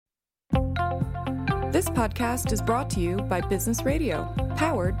This podcast is brought to you by Business Radio,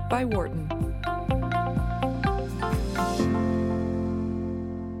 powered by Wharton.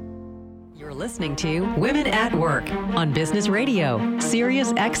 You're listening to Women at Work on Business Radio,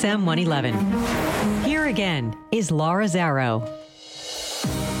 Sirius XM 111. Here again is Laura Zarrow.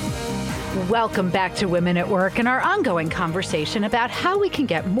 Welcome back to Women at Work and our ongoing conversation about how we can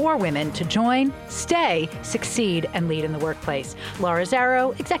get more women to join, stay, succeed, and lead in the workplace. Laura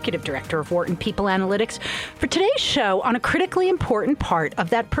Zarrow, Executive Director of Wharton People Analytics, for today's show on a critically important part of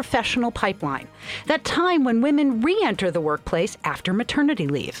that professional pipeline, that time when women re-enter the workplace after maternity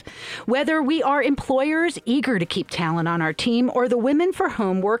leave. Whether we are employers eager to keep talent on our team or the women for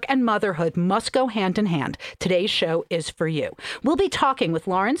whom work and motherhood must go hand in hand, today's show is for you. We'll be talking with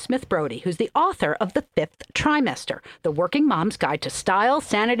Lauren Smith Brody, who's the author of The Fifth Trimester, The Working Mom's Guide to Style,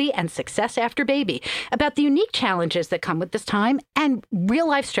 Sanity, and Success After Baby, about the unique challenges that come with this time and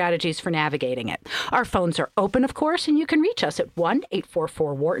real-life strategies for navigating it. Our phones are open, of course, and you can reach us at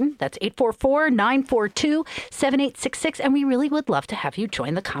 1-844-WHARTON. That's 844-942-7866, and we really would love to have you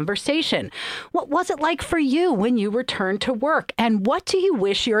join the conversation. What was it like for you when you returned to work, and what do you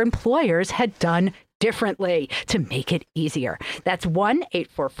wish your employers had done differently to make it easier? That's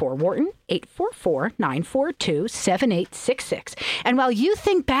 1-844-WHARTON, 844-942-7866. And while you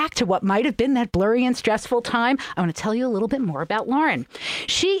think back to what might have been that blurry and stressful time, I want to tell you a little bit more about Lauren.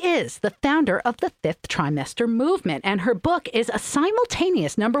 She is the founder of the Fifth Trimester movement, and her book is a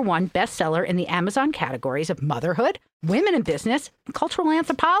simultaneous #1 bestseller in the Amazon categories of motherhood, women in business, and cultural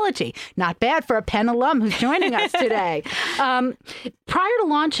anthropology. Not bad for a Penn alum who's joining us today. Prior to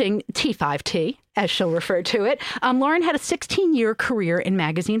launching T5T, as she'll refer to it, Lauren had a 16-year career in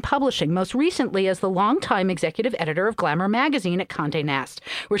magazine publishing, most recently as the longtime executive editor of Glamour magazine at Condé Nast,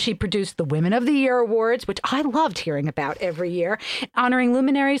 where she produced the Women of the Year Awards, which I loved hearing about every year, honoring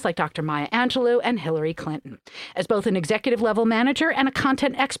luminaries like Dr. Maya Angelou and Hillary Clinton. As both an executive-level manager and a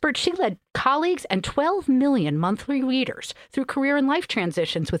content expert, she led colleagues and 12 million monthly readers through career and life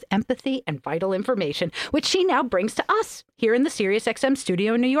transitions with empathy and vital information, which she now brings to us here in the Sirius XM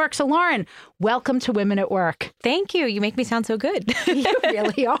studio in New York. So, Lauren, welcome to Women at Work. Thank you. You make me sound so good. You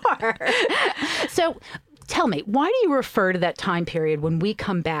really are. So tell me, why do you refer to that time period when we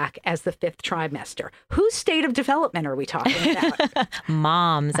come back as the fifth trimester? Whose state of development are we talking about?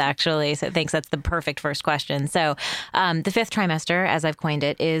 Moms, actually. So thanks. That's the perfect first question. So the fifth trimester, as I've coined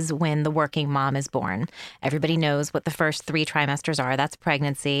it, is when the working mom is born. Everybody knows what the first 3 trimesters are. That's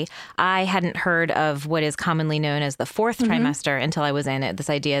pregnancy. I hadn't heard of what is commonly known as the fourth trimester until I was in it. This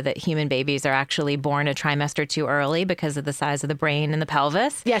idea that human babies are actually born a trimester too early because of the size of the brain and the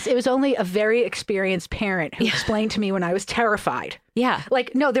pelvis. Yes, it was only a very experienced parent who explained to me when I was terrified. Yeah.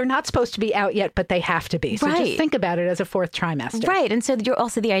 Like, no, they're not supposed to be out yet, but they have to be. So just think about it as a fourth trimester. Right. And so you're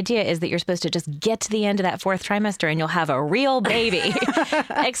also, the idea is that you're supposed to just get to the end of that fourth trimester and you'll have a real baby.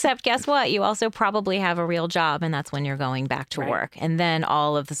 Except guess what? You also probably have a real job, and that's when you're going back to work. And then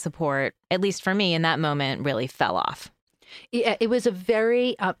all of the support, at least for me in that moment, really fell off. Yeah, it was a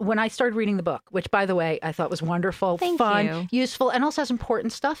very, when I started reading the book, which, by the way, I thought was wonderful, fun, useful, and also has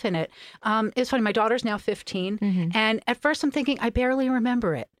important stuff in it. It's funny. My daughter's now 15. And at first I'm thinking, I barely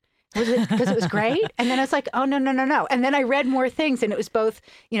remember it. Was it because it was great? And then I was like, oh, no. And then I read more things, and it was both,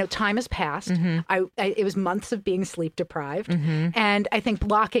 time has passed. It was months of being sleep deprived. And I think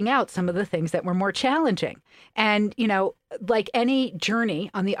blocking out some of the things that were more challenging. And, like any journey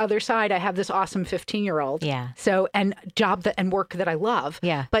on the other side, I have this awesome 15-year-old. Yeah. So, and job and work that I love.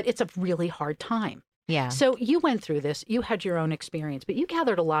 Yeah. But it's a really hard time. Yeah. So you went through this, you had your own experience, but you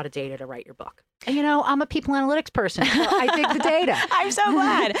gathered a lot of data to write your book. And, I'm a people analytics person, so I dig the data. I'm so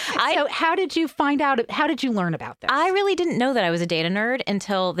glad. So how did you find out, how did you learn about this? I really didn't know that I was a data nerd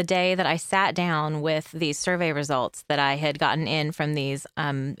until the day that I sat down with these survey results that I had gotten in from these,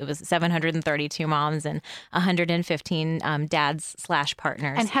 it was 732 moms and 115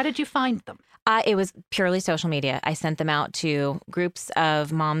 dads/partners. And how did you find them? It was purely social media. I sent them out to groups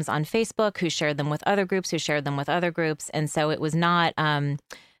of moms on Facebook who shared them with other groups, who shared them with other groups. And so it was not,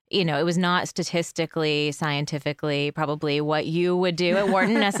 it was not statistically, scientifically, probably what you would do at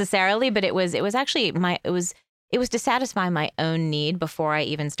Wharton necessarily, but it was actually it was to satisfy my own need before I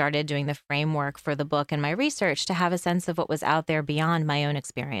even started doing the framework for the book and my research, to have a sense of what was out there beyond my own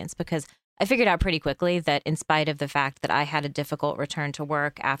experience, because I figured out pretty quickly that in spite of the fact that I had a difficult return to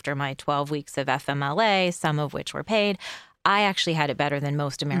work after my 12 weeks of FMLA, some of which were paid, I actually had it better than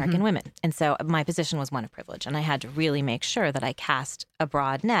most American women. And so my position was one of privilege, and I had to really make sure that I cast a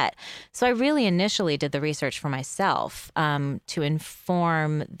broad net. So I really initially did the research for myself to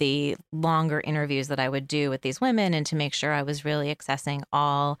inform the longer interviews that I would do with these women, and to make sure I was really accessing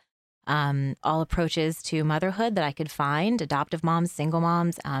all all approaches to motherhood that I could find, adoptive moms, single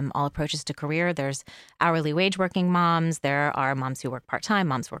moms, all approaches to career. There's hourly wage working moms. There are moms who work part-time,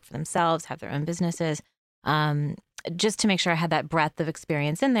 moms who work for themselves, have their own businesses, just to make sure I had that breadth of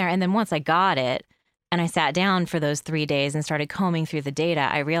experience in there. And then once I got it, and I sat down for those 3 days and started combing through the data,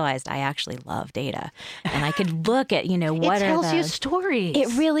 I realized I actually love data. And I could look at, what it tells you stories.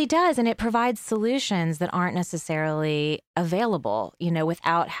 It really does. And it provides solutions that aren't necessarily available,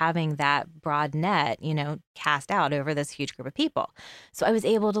 without having that broad net, cast out over this huge group of people. So I was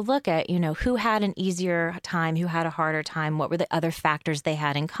able to look at, who had an easier time, who had a harder time, what were the other factors they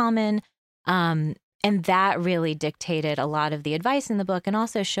had in common. And that really dictated a lot of the advice in the book, and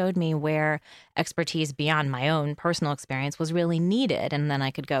also showed me where expertise beyond my own personal experience was really needed. And then I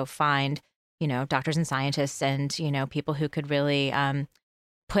could go find, doctors and scientists and, people who could really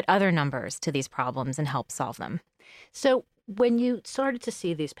put other numbers to these problems and help solve them. So when you started to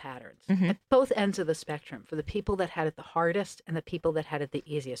see these patterns Mm-hmm. at both ends of the spectrum, for the people that had it the hardest and the people that had it the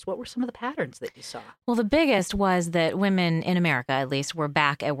easiest, what were some of the patterns that you saw? Well, the biggest was that women in America, at least, were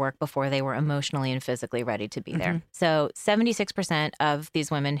back at work before they were emotionally and physically ready to be there. So 76% of these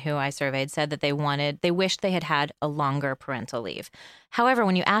women who I surveyed said that they wished they had had a longer parental leave. However,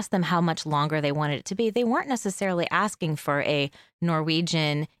 when you asked them how much longer they wanted it to be, they weren't necessarily asking for a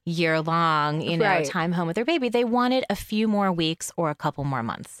Norwegian year-long, Right. time home with their baby. They wanted a few more weeks or a couple more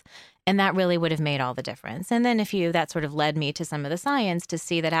months. And that really would have made all the difference. And then that sort of led me to some of the science to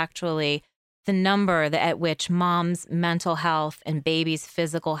see that actually the number at which mom's mental health and baby's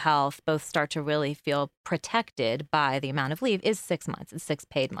physical health both start to really feel protected by the amount of leave is 6 months. It's 6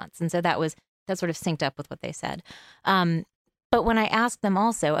 paid months. And so that sort of synced up with what they said. But when I asked them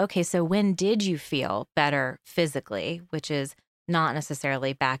also, okay, so when did you feel better physically, which is not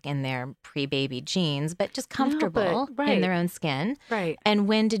necessarily back in their pre-baby genes, but just comfortable in their own skin. Right. And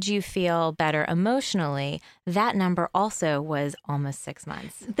when did you feel better emotionally? That number also was almost 6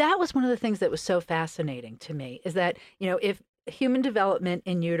 months. That was one of the things that was so fascinating to me, is that, if human development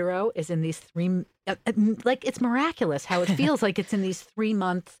in utero is in these it's miraculous how it feels like it's in these 3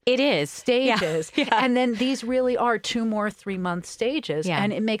 month It is. stages. Yeah. And then these really are 2 more 3 month stages. Yeah.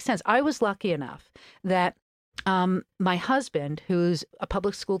 And it makes sense. I was lucky enough that my husband, who's a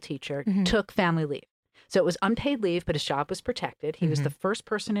public school teacher, took family leave. So it was unpaid leave, but his job was protected. He was the first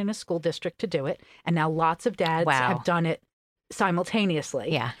person in his school district to do it. And now lots of dads have done it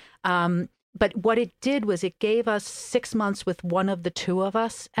simultaneously. Yeah. But what it did was it gave us 6 months with one of the two of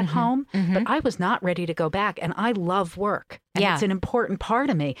us at home. But I was not ready to go back. And I love work. And it's an important part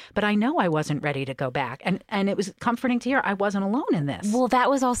of me. But I know I wasn't ready to go back. And it was comforting to hear I wasn't alone in this. Well, that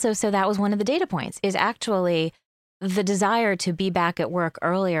was one of the data points, is actually the desire to be back at work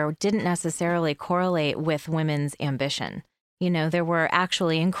earlier didn't necessarily correlate with women's ambition. There were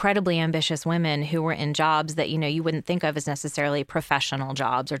actually incredibly ambitious women who were in jobs that, you wouldn't think of as necessarily professional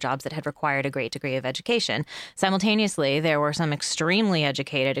jobs or jobs that had required a great degree of education. Simultaneously, there were some extremely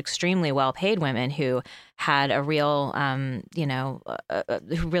educated, extremely well-paid women who had a real,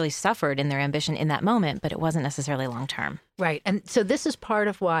 who really suffered in their ambition in that moment, but it wasn't necessarily long-term. Right. And so this is part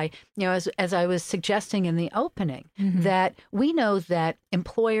of why, as I was suggesting in the opening, that we know that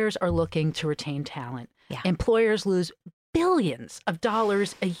employers are looking to retain talent. Yeah. Employers lose billions of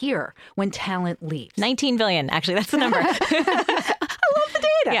dollars a year when talent leaves. 19 billion, actually, that's the number. I love the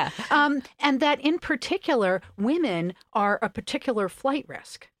data. Yeah. And that in particular, women are a particular flight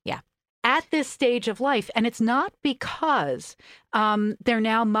risk. Yeah. At this stage of life. And it's not because they're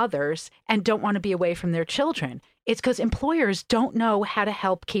now mothers and don't want to be away from their children. It's because employers don't know how to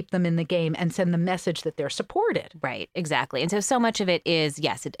help keep them in the game and send the message that they're supported. Right, exactly. And so much of it is,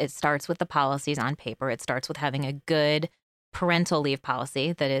 yes, it starts with the policies on paper. It starts with having a good parental leave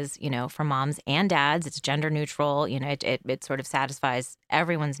policy that is, for moms and dads. It's gender neutral. It sort of satisfies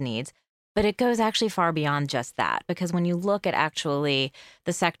everyone's needs. But it goes actually far beyond just that, because when you look at actually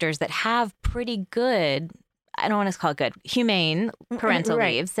the sectors that have pretty good, I don't want to call it good, humane parental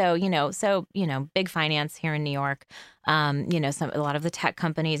leave. So, big finance here in New York, a lot of the tech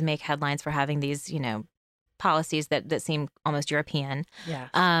companies make headlines for having these, policies that seem almost European. Yes.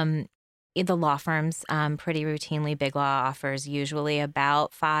 The law firms, pretty routinely, Big Law offers usually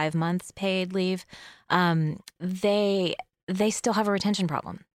about 5 months paid leave. They still have a retention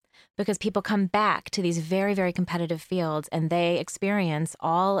problem, because people come back to these very, very competitive fields and they experience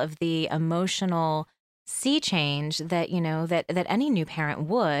all of the emotional sea change that, that any new parent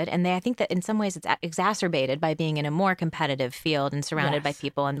would. And I think that in some ways it's exacerbated by being in a more competitive field and surrounded by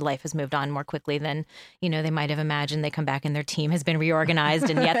people, and life has moved on more quickly than, they might have imagined. They come back and their team has been reorganized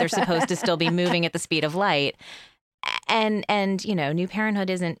and yet they're supposed to still be moving at the speed of light. And New Parenthood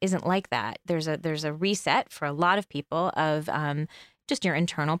isn't like that. There's a reset for a lot of people of just your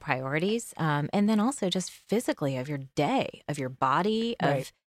internal priorities, and then also just physically of your day, of your body,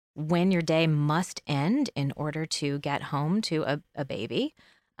 of when your day must end in order to get home to a baby.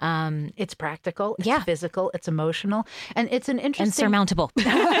 It's practical, it's physical, it's emotional, and it's an interesting... And surmountable.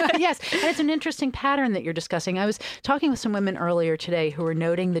 Yes, and it's an interesting pattern that you're discussing. I was talking with some women earlier today who were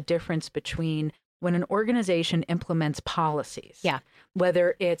noting the difference between when an organization implements policies,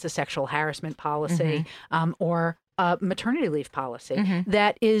 whether it's a sexual harassment policy or a maternity leave policy,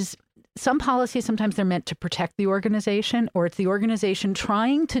 that is... Some policies, sometimes they're meant to protect the organization, or it's the organization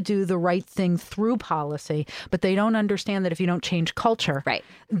trying to do the right thing through policy, but they don't understand that if you don't change culture,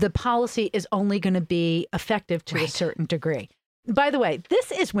 the policy is only going to be effective to a certain degree. By the way,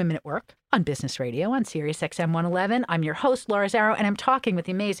 this is Women at Work on Business Radio on Sirius XM 111. I'm your host, Laura Zarrow, and I'm talking with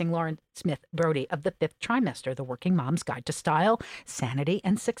the amazing Lauren Smith Brody of The Fifth Trimester, the Working Mom's Guide to Style, Sanity,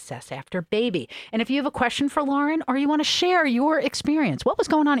 and Success After Baby. And if you have a question for Lauren or you want to share your experience, what was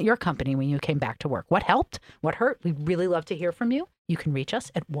going on at your company when you came back to work? What helped? What hurt? We'd really love to hear from you. You can reach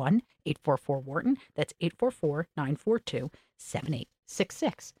us at 1-844-WHARTON. That's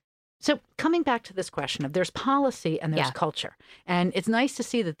 844-942-7866. So coming back to this question of there's policy and there's culture. And it's nice to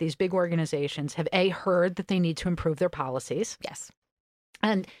see that these big organizations have heard that they need to improve their policies. Yes.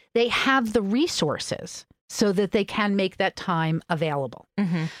 And they have the resources so that they can make that time available.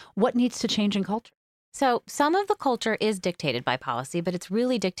 What needs to change in culture? So some of the culture is dictated by policy, but it's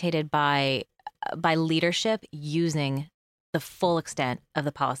really dictated by leadership using the full extent of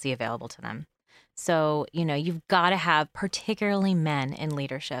the policy available to them. So, you've got to have particularly men in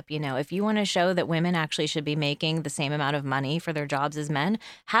leadership. If you want to show that women actually should be making the same amount of money for their jobs as men,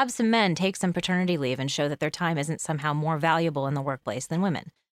 have some men take some paternity leave and show that their time isn't somehow more valuable in the workplace than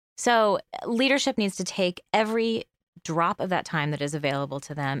women. So leadership needs to take every drop of that time that is available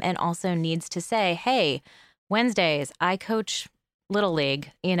to them and also needs to say, hey, Wednesdays, I coach Little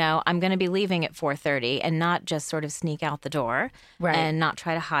League, I'm going to be leaving at 4:30 and not just sort of sneak out the door and not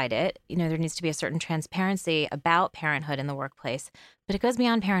try to hide it. There needs to be a certain transparency about parenthood in the workplace, but it goes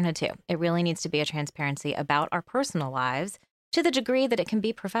beyond parenthood too. It really needs to be a transparency about our personal lives to the degree that it can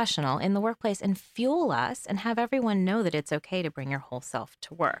be professional in the workplace and fuel us and have everyone know that it's okay to bring your whole self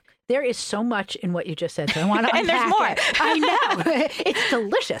to work. There is so much in what you just said, so I want to and there's more. I know. It's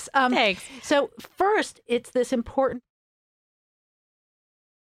delicious. Thanks. So first, it's this important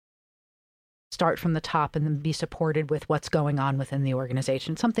start from the top and then be supported with what's going on within the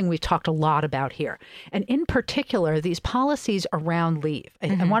organization, something we've talked a lot about here. And in particular, these policies around leave.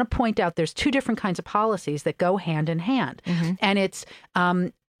 I want to point out there's two different kinds of policies that go hand in hand. And it's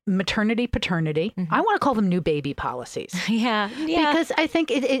maternity, paternity. I want to call them new baby policies. Yeah. Because I think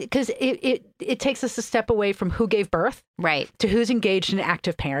it takes us a step away from who gave birth to who's engaged in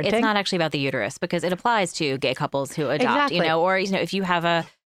active parenting. It's not actually about the uterus because it applies to gay couples who adopt, or if you have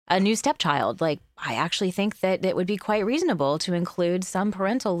a new stepchild, like I actually think that it would be quite reasonable to include some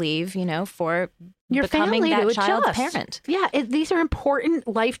parental leave, for your becoming family that to child's adjust. parent. Yeah, these are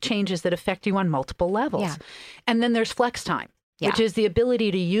important life changes that affect you on multiple levels. Yeah. And then there's flex time, which is the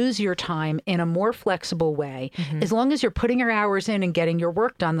ability to use your time in a more flexible way. As long as you're putting your hours in and getting your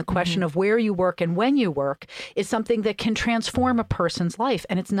work done, the question of where you work and when you work is something that can transform a person's life.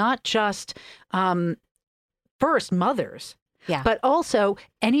 And it's not just first mothers. But also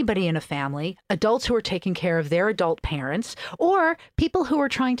anybody in a family, adults who are taking care of their adult parents, or people who are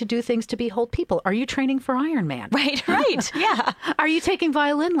trying to do things to be whole people. Are you training for Ironman? Right. Yeah. Are you taking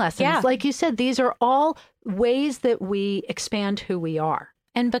violin lessons? Yeah. Like you said, these are all ways that we expand who we are.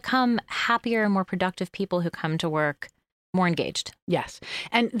 And become happier, more productive people who come to work more engaged. Yes.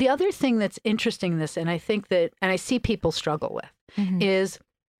 And the other thing that's interesting in this, and I think that, and I see people struggle with, is,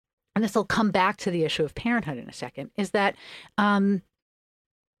 and this will come back to the issue of parenthood in a second, is that I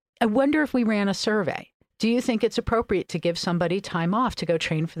wonder if we ran a survey. Do you think it's appropriate to give somebody time off to go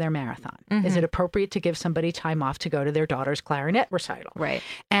train for their marathon? Is it appropriate to give somebody time off to go to their daughter's clarinet recital? Right.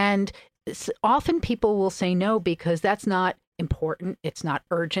 And often people will say no because that's not important. It's not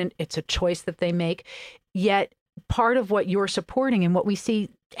urgent. It's a choice that they make. Yet part of what you're supporting and what we see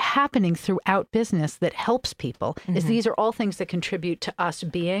happening throughout business that helps people is these are all things that contribute to us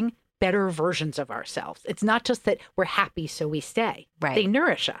being better versions of ourselves. It's not just that we're happy so we stay. Right. They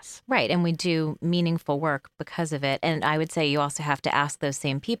nourish us. Right. And we do meaningful work because of it. And I would say you also have to ask those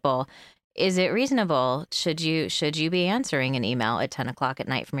same people, is it reasonable? Should you be answering an email at 10 o'clock at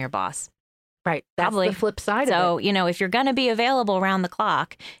night from your boss? Right. That's Probably. the flip side so, of it. if you're going to be available around the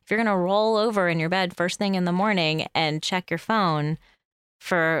clock, if you're going to roll over in your bed first thing in the morning and check your phone,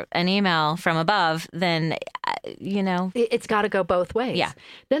 for an email from above, then, It's got to go both ways. Yeah.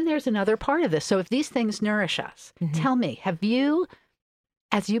 Then there's another part of this. So if these things nourish us, tell me, have you,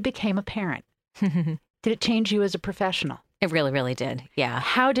 as you became a parent, did it change you as a professional? It really, really did. Yeah.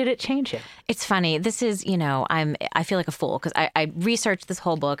 How did it change you? It's funny. This is, I feel like a fool because I researched this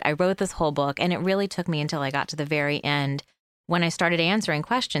whole book. I wrote this whole book, and it really took me until I got to the very end when I started answering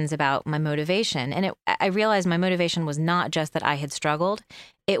questions about my motivation. And I realized my motivation was not just that I had struggled.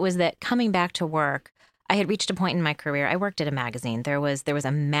 It was that coming back to work, I had reached a point in my career. I worked at a magazine. There was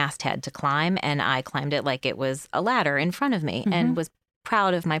a masthead to climb, and I climbed it like it was a ladder in front of me and was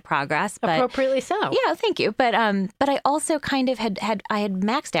proud of my progress. But appropriately so. Yeah, thank you. But I also kind of had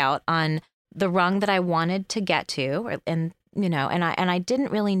maxed out on the rung that I wanted to get to, and I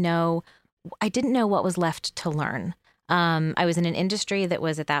didn't really know. I didn't know what was left to learn. I was in an industry that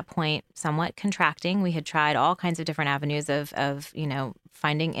was at that point somewhat contracting. We had tried all kinds of different avenues of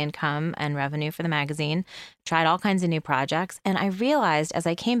finding income and revenue for the magazine, tried all kinds of new projects. And I realized as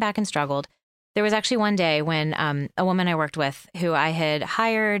I came back and struggled, there was actually one day when a woman I worked with who I had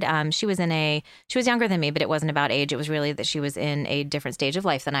hired, she was younger than me, but it wasn't about age. It was really that she was in a different stage of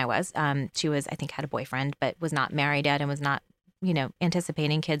life than I was. She was, I think, had a boyfriend, but was not married yet and was not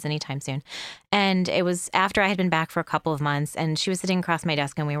anticipating kids anytime soon. And it was after I had been back for a couple of months, and she was sitting across my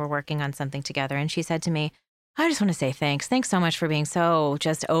desk and we were working on something together. And she said to me, I just want to say thanks. Thanks so much for being so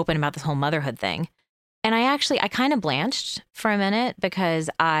just open about this whole motherhood thing. And I kind of blanched for a minute because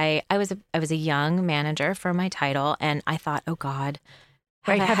I was a young manager for my title. And I thought, oh God,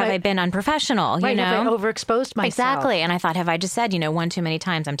 have I been unprofessional? Right, have I overexposed myself? Exactly. And I thought, have I just said, one too many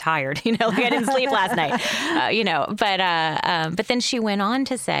times, I'm tired, like I didn't sleep last night, but then she went on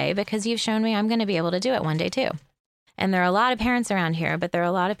to say, because you've shown me I'm going to be able to do it one day too. And there are a lot of parents around here, but there are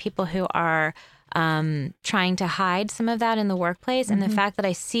a lot of people who are trying to hide some of that in the workplace. And the fact that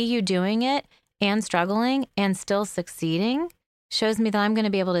I see you doing it and struggling and still succeeding shows me that I'm going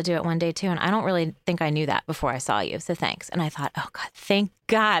to be able to do it one day too. And I don't really think I knew that before I saw you. So thanks. And I thought, oh God, thank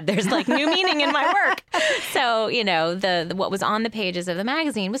God there's like new meaning in my work. So, the what was on the pages of the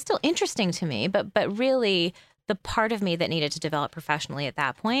magazine was still interesting to me, but really the part of me that needed to develop professionally at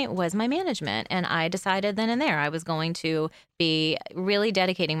that point was my management. And I decided then and there I was going to be really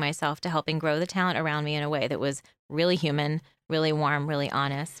dedicating myself to helping grow the talent around me in a way that was really human, really warm, really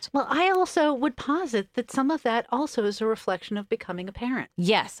honest. Well, I also would posit that some of that also is a reflection of becoming a parent.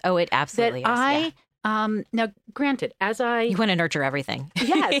 Yes. Oh, it absolutely is. Now, granted, you want to nurture everything.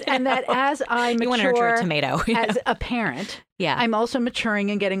 Yes, and that as I mature, you want to nurture a tomato as a parent. Yeah, I'm also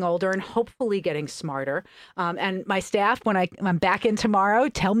maturing and getting older and hopefully getting smarter. And my staff, when I'm back in tomorrow,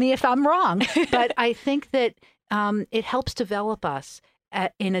 tell me if I'm wrong. But I think that it helps develop us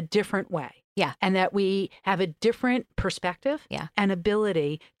in a different way. Yeah. And that we have a different perspective and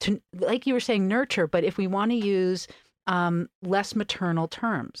ability to, like you were saying, nurture. But if we want to use less maternal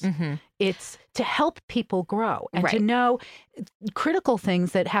terms, it's to help people grow and to know critical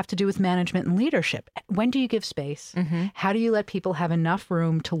things that have to do with management and leadership. When do you give space? How do you let people have enough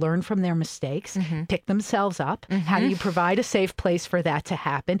room to learn from their mistakes, pick themselves up? How do you provide a safe place for that to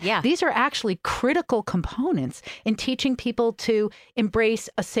happen? Yeah. These are actually critical components in teaching people to embrace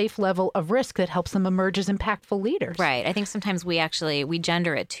a safe level of risk that helps them emerge as impactful leaders. Right. I think sometimes we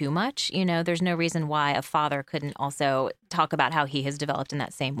gender it too much. There's no reason why a father couldn't also talk about how he has developed in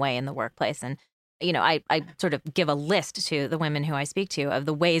that same way in the workplace. And I sort of give a list to the women who I speak to of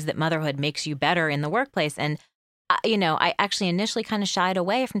the ways that motherhood makes you better in the workplace. And, I actually initially kind of shied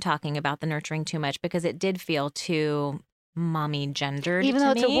away from talking about the nurturing too much because it did feel too mommy gendered. Even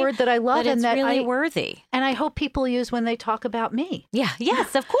though it's a word that I love and that really worthy. And I hope people use when they talk about me. Yeah.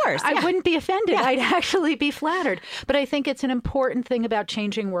 Yes, of course. I wouldn't be offended. I'd actually be flattered. But I think it's an important thing about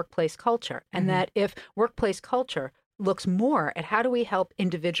changing workplace culture. And that if workplace culture looks more at how do we help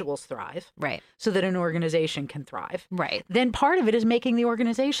individuals thrive, right, so that an organization can thrive, right, then part of it is making the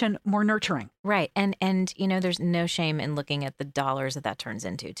organization more nurturing, right. And there's no shame in looking at the dollars that turns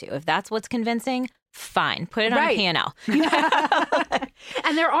into too. If that's what's convincing, fine, put it on a P&L.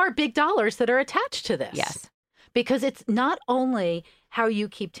 And there are big dollars that are attached to this. Yes. Because it's not only how you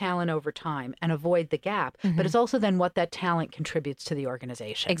keep talent over time and avoid the gap, but it's also then what that talent contributes to the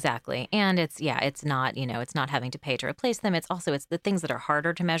organization. Exactly. And it's not, it's not having to pay to replace them. It's the things that are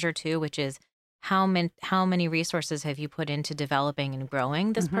harder to measure too, which is how many resources have you put into developing and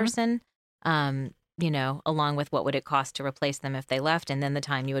growing this person, along with what would it cost to replace them if they left, and then the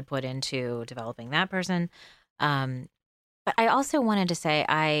time you would put into developing that person. But I also wanted to say,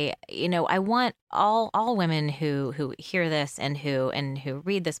 I want all women who hear this and who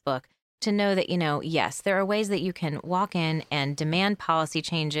read this book to know that, yes, there are ways that you can walk in and demand policy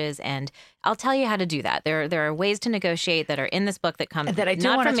changes. And I'll tell you how to do that. There are ways to negotiate that are in this book that come that I do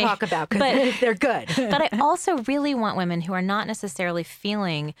not want from to me, talk about because they're good. But I also really want women who are not necessarily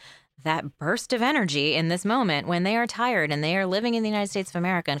feeling that burst of energy in this moment when they are tired and they are living in the United States of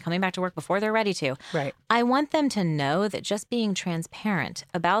America and coming back to work before they're ready to. Right. I want them to know that just being transparent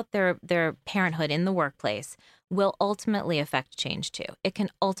about their parenthood in the workplace will ultimately affect change too. It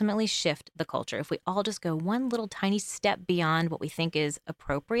can ultimately shift the culture. If we all just go one little tiny step beyond what we think is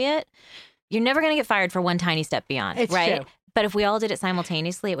appropriate, you're never going to get fired for one tiny step beyond, It's right? true. But if we all did it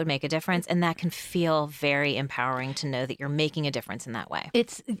simultaneously, it would make a difference. And that can feel very empowering to know that you're making a difference in that way.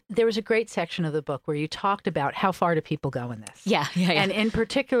 There was a great section of the book where you talked about how far do people go in this. Yeah. And in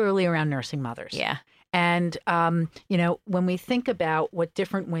particularly around nursing mothers. Yeah. And, when we think about what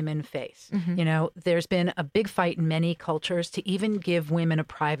different women face, there's been a big fight in many cultures to even give women a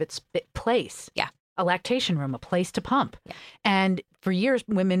private place. Yeah. A lactation room, a place to pump. Yeah. And for years,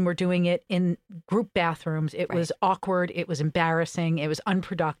 women were doing it in group bathrooms. It was awkward. It was embarrassing. It was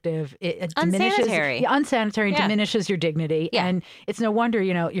unproductive. It unsanitary. Unsanitary, diminishes your dignity. Yeah. And it's no wonder,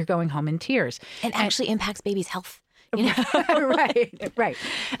 you're going home in tears. And actually impacts babies' health. Right.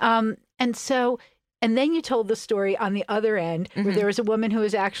 And then you told the story on the other end where there was a woman who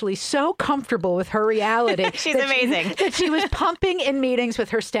was actually so comfortable with her reality. She's amazing. That she was pumping in meetings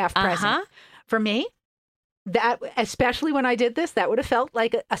with her staff present. For me, that, especially when I did this, that would have felt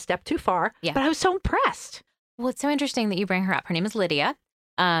like a step too far. Yeah. But I was so impressed. Well, it's so interesting that you bring her up. Her name is Lydia.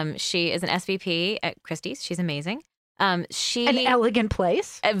 She is an SVP at Christie's. She's amazing. An elegant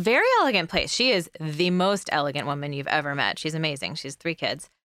place. A very elegant place. She is the most elegant woman you've ever met. She's amazing. She's 3 kids.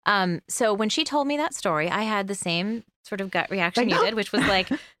 So when she told me that story, I had the same sort of gut reaction you did, which was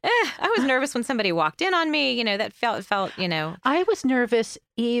like, I was nervous when somebody walked in on me, that felt. I was nervous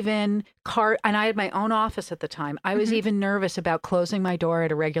even, and I had my own office at the time. I was even nervous about closing my door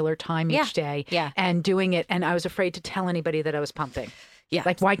at a regular time each day and doing it. And I was afraid to tell anybody that I was pumping. Yeah.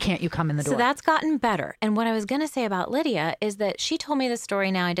 Like, why can't you come in the door? So that's gotten better. And what I was going to say about Lydia is that she told me this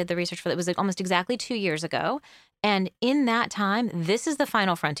story now. I did the research for it. It was almost exactly 2 years ago. And in that time, this is the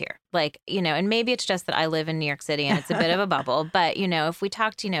final frontier. And maybe it's just that I live in New York City and it's a bit of a bubble. But, if we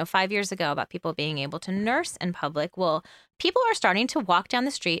talked, 5 years ago about people being able to nurse in public, well, people are starting to walk down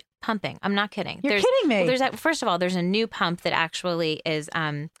the street pumping. I'm not kidding. You're kidding me. Well, first of all, there's a new pump that actually is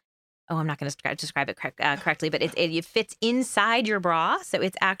I'm not going to describe it correctly, but it fits inside your bra, so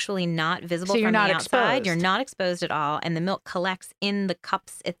it's actually not visible from the outside. Exposed. You're not exposed at all, and the milk collects in the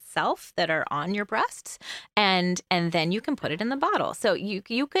cups itself that are on your breasts, and then you can put it in the bottle. So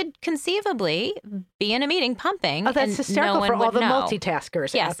you could conceivably be in a meeting pumping. Oh, that's hysterical for all the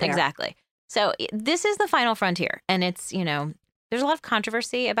multitaskers. Yes, out there. Exactly. So this is the final frontier, and it's there's a lot of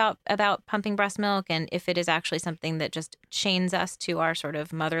controversy about pumping breast milk and if it is actually something that just chains us to our sort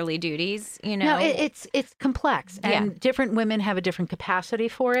of motherly duties, No, it's complex and different women have a different capacity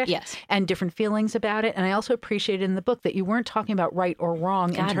for it and different feelings about it. And I also appreciated in the book that you weren't talking about right or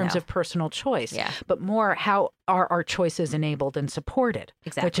wrong in terms of personal choice, but more how are our choices enabled and supported,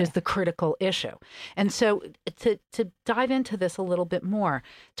 which is the critical issue. And so to dive into this a little bit more,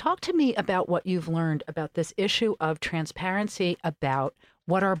 talk to me about what you've learned about this issue of transparency about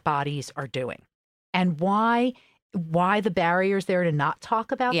what our bodies are doing and why the barriers there to not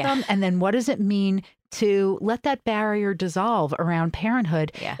talk about them. And then what does it mean to let that barrier dissolve around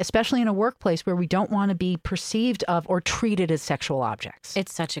parenthood, especially in a workplace where we don't want to be perceived of or treated as sexual objects?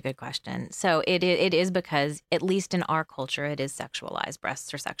 It's such a good question. So it is because, at least in our culture, it is sexualized.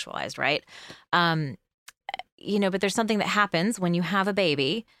 Breasts are sexualized, right? But there's something that happens when you have a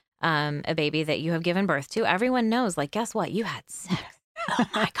baby that you have given birth to. Everyone knows, guess what? You had sex. Oh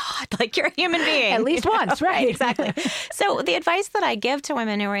my God, you're a human being. At least once, right? Exactly. So the advice that I give to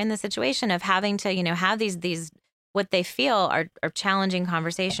women who are in the situation of having to, have these what they feel are challenging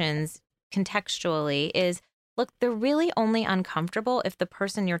conversations contextually is, look, they're really only uncomfortable if the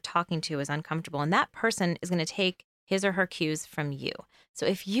person you're talking to is uncomfortable. And that person is going to take his or her cues from you. So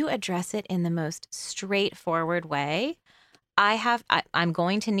if you address it in the most straightforward way, I'm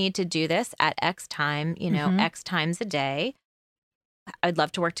going to need to do this at X time, X times a day. I'd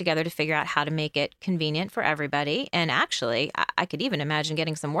love to work together to figure out how to make it convenient for everybody. And actually, I could even imagine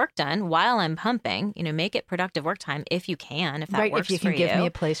getting some work done while I'm pumping, make it productive work time if you can, if that works for you. If you can give me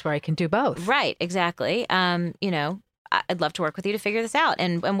a place where I can do both. Right, exactly. I'd love to work with you to figure this out.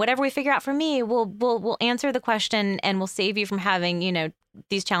 And whatever we figure out for me, we'll answer the question and we'll save you from having,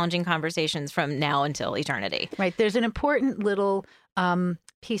 these challenging conversations from now until eternity. Right. There's an important little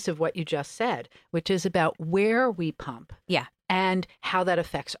piece of what you just said, which is about where we pump. Yeah. and how that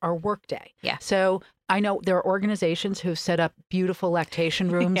affects our workday. Yeah. So I know there are organizations who've set up beautiful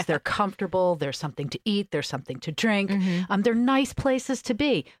lactation rooms. Yeah. They're comfortable. There's something to eat. There's something to drink. Mm-hmm. They're nice places to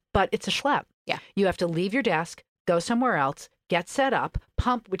be, but it's a schlep. Yeah. You have to leave your desk, go somewhere else, get set up,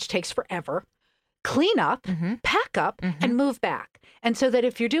 pump, which takes forever, clean up, pack up, and move back. And so that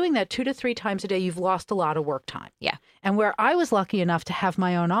if you're doing that 2 to 3 times a day, you've lost a lot of work time. Yeah. And where I was lucky enough to have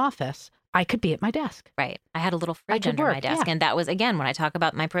my own office, I could be at my desk. Right. I had a little fridge could under work, my desk. yeah. And that was, again, when I talk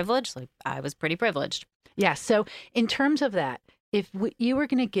about my privilege, like, I was pretty privileged. Yeah. So in terms of that, if you were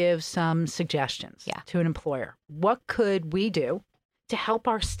going to give some suggestions to an employer, what could we do to help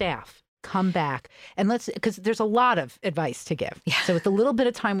our staff come back? And because there's a lot of advice to give. Yeah. So with the little bit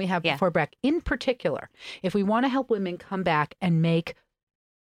of time we have before break, in particular, if we want to help women come back and make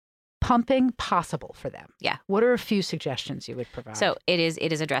pumping possible for them. Yeah. What are a few suggestions you would provide? So it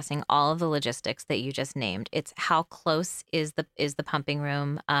is addressing all of the logistics that you just named. It's how close is the pumping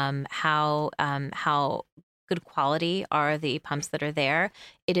room, how good quality are the pumps that are there.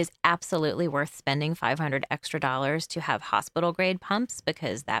 It is absolutely worth spending $500 extra to have hospital grade pumps,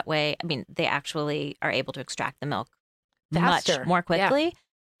 because that way, I mean, they actually are able to extract the milk faster, much more quickly.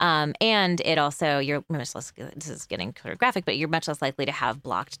 And it also, you're much less, this is getting sort of graphic, but you're much less likely to have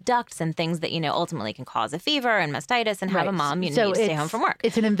blocked ducts and things that, ultimately can cause a fever and mastitis and have a mom, need to stay home from work.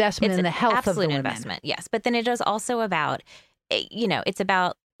 It's an investment in the health of the women. Investment, yes. But then it is also about, it's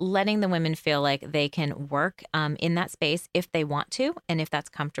about letting the women feel like they can work in that space if they want to and if that's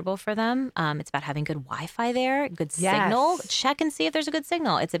comfortable for them. It's about having good Wi-Fi there, good signal. Check and see if there's a good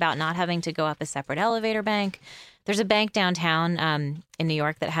signal. It's about not having to go up a separate elevator bank. There's a bank downtown in New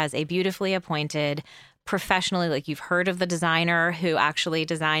York that has a beautifully appointed, professionally, like, you've heard of the designer who actually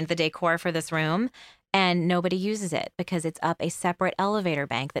designed the decor for this room, and nobody uses it because it's up a separate elevator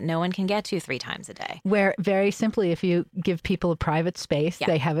bank that no one can get to 3 times a day. Where, very simply, if you give people a private space,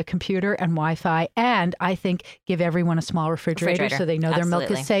 they have a computer and Wi-Fi, and I think give everyone a small refrigerator so they know their milk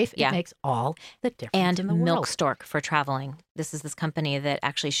is safe. It makes all the difference in the world. And Milk Stork for traveling. This is this company that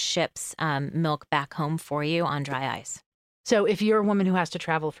actually ships milk back home for you on dry ice. So if you're a woman who has to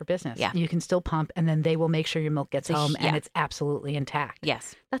travel for business, you can still pump, and then they will make sure your milk gets home and it's absolutely intact.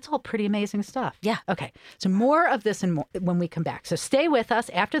 Yes. That's all pretty amazing stuff. Yeah. Okay. So more of this and more when we come back. So stay with us.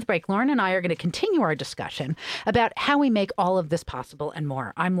 After the break, Lauren and I are going to continue our discussion about how we make all of this possible and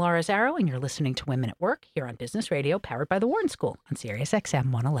more. I'm Laura Zarrow, and you're listening to Women at Work here on Business Radio, powered by the Warren School on Sirius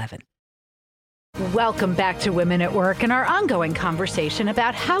XM 111. Welcome back to Women at Work and our ongoing conversation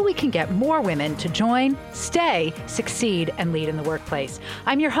about how we can get more women to join, stay, succeed, and lead in the workplace.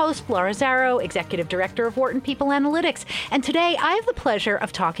 I'm your host, Laura Zarrow, Executive Director of Wharton People Analytics. And today I have the pleasure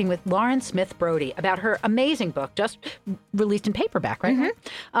of talking with Lauren Smith Brody about her amazing book, just released in paperback, right?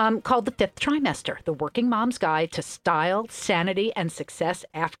 Called The Fifth Trimester, The Working Mom's Guide to Style, Sanity, and Success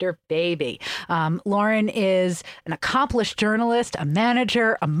After Baby. Lauren is an accomplished journalist, a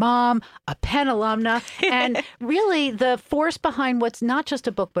manager, a mom, a Penn alumna, and really the force behind what's not just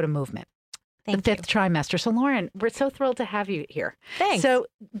a book, but a movement. The Fifth Trimester. So, Lauren, we're so thrilled to have you here. Thanks. So,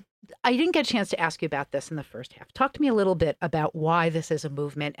 I didn't get a chance to ask you about this in the first half. Talk to me a little bit about why this is a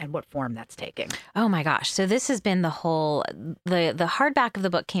movement and what form that's taking. Oh my gosh. So this has been the hardback of the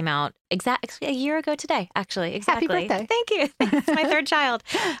book came out exactly a year ago today, actually. Exactly. Happy birthday. Thank you. It's my 3rd child.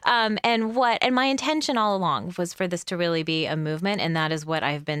 And my intention all along was for this to really be a movement. And that is what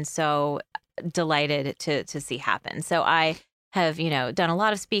I've been so delighted to see happen. So I have, done a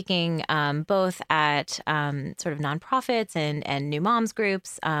lot of speaking, both at sort of nonprofits and new moms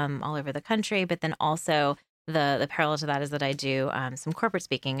groups all over the country, but then also the parallel to that is that I do some corporate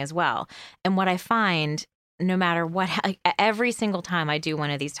speaking as well. And what I find, no matter what, every single time I do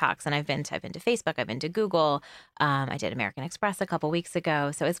one of these talks, and I've been to Facebook, I've been to Google, I did American Express a couple weeks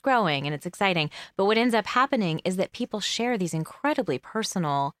ago, so it's growing and it's exciting. But what ends up happening is that people share these incredibly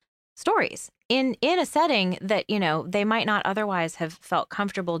personal stories in a setting that, they might not otherwise have felt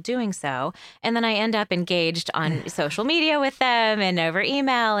comfortable doing so. And then I end up engaged on social media with them and over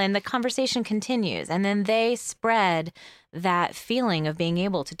email, and the conversation continues. And then they spread that feeling of being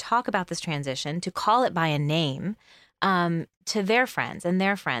able to talk about this transition, to call it by a name, to their friends and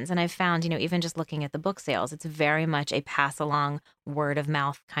their friends. And I've found, even just looking at the book sales, it's very much a pass along word of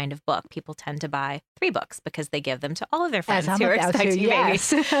mouth kind of book. People tend to buy 3 books because they give them to all of their friends who are expecting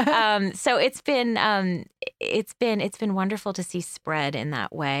babies. So it's been wonderful to see spread in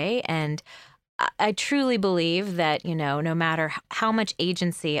that way. And I truly believe that, no matter how much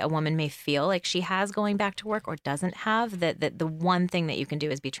agency a woman may feel like she has going back to work or doesn't have, that the one thing that you can do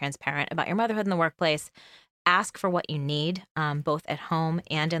is be transparent about your motherhood in the workplace. Ask for what you need, both at home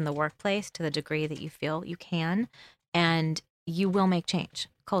and in the workplace to the degree that you feel you can. And you will make change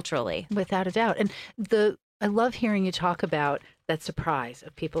culturally. Without a doubt. And I love hearing you talk about that surprise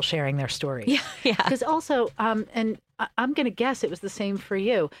of people sharing their stories. Yeah. Because also, and I'm going to guess it was the same for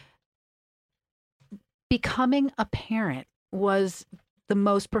you. Becoming a parent was the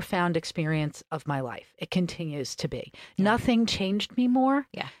most profound experience of my life. It continues to be. Yeah. Nothing changed me more.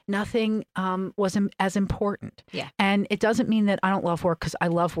 Yeah. Nothing was as important. Yeah. And it doesn't mean that I don't love work, because I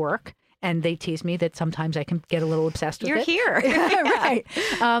love work. And they tease me that sometimes I can get a little obsessed with You're it. here. Right.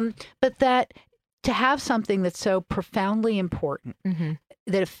 But that to have something that's so profoundly important,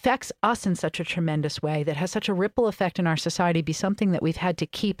 that affects us in such a tremendous way, that has such a ripple effect in our society, be something that we've had to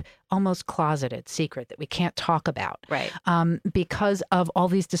keep almost closeted, secret, that we can't talk about. Right. Because of all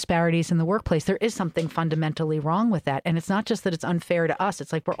these disparities in the workplace, there is something fundamentally wrong with that. And it's not just that it's unfair to us.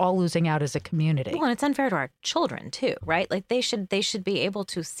 It's like we're all losing out as a community. Well, and it's unfair to our children too, right? Like they should be able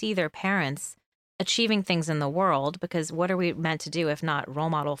to see their parents achieving things in the world, because what are we meant to do if not role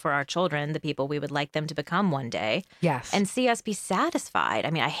model for our children, the people we would like them to become one day? Yes. And see us be satisfied.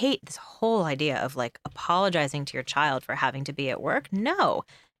 I mean, I hate this whole idea of like apologizing to your child for having to be at work. No.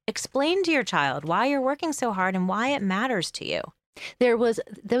 Explain to your child why you're working so hard and why it matters to you. There was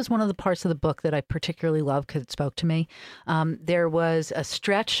one of the parts of the book that I particularly loved because it spoke to me. There was a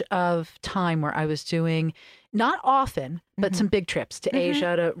stretch of time where I was doing, not often, but some big trips to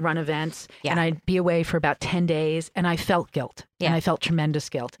Asia to run events. Yeah. And I'd be away for about 10 days and I felt guilt. Yeah. And I felt tremendous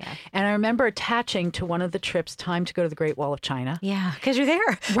guilt. Yeah. And I remember attaching to one of the trips time to go to the Great Wall of China. Yeah, because you're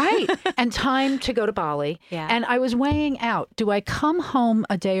there. Right. And time to go to Bali. Yeah. And I was weighing out, do I come home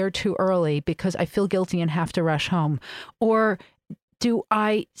a day or two early because I feel guilty and have to rush home? Or do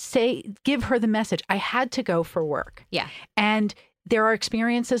I give her the message, I had to go for work? Yeah. And there are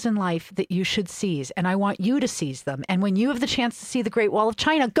experiences in life that you should seize, and I want you to seize them. And when you have the chance to see the Great Wall of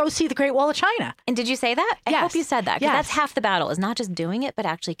China, go see the Great Wall of China. And did you say that? I Yes. hope you said that, because Yes. that's half the battle, is not just doing it, but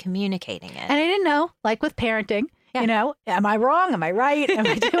actually communicating it. And I didn't know, like with parenting, Yeah. you know, am I wrong? Am I right? Am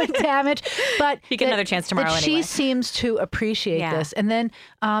I doing damage? But You get another chance tomorrow that anyway. She seems to appreciate Yeah. this. And then,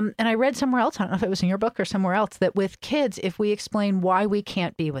 and I read somewhere else, I don't know if it was in your book or somewhere else, that with kids, if we explain why we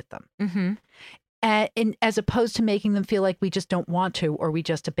can't be with them, and as opposed to making them feel like we just don't want to or we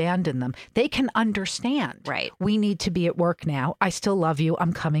just abandon them, they can understand. Right. We need to be at work now. I still love you.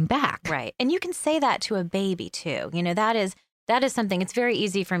 I'm coming back. Right. And you can say that to a baby too. You know, that is something. It's very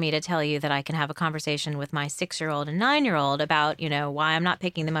easy for me to tell you that I can have a conversation with my 6-year-old and 9-year-old about, you know, why I'm not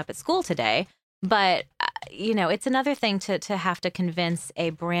picking them up at school today. But, you know, it's another thing to have to convince a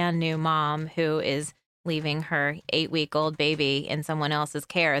brand new mom who is leaving her 8-week-old baby in someone else's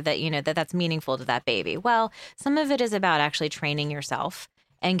care that, you know, that's meaningful to that baby. Well, some of it is about actually training yourself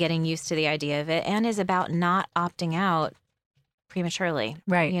and getting used to the idea of it, and is about not opting out prematurely.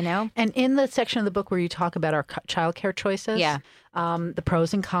 Right. You know? And in the section of the book where you talk about our childcare choices, Yeah. The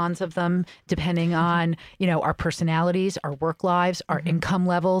pros and cons of them, depending on, you know, our personalities, our work lives, our income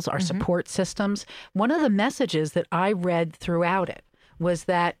levels, our support systems. One of the messages that I read throughout it was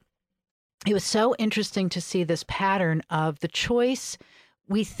that it was so interesting to see this pattern of the choice.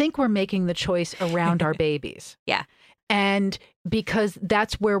 We think we're making the choice around our babies. Yeah. And because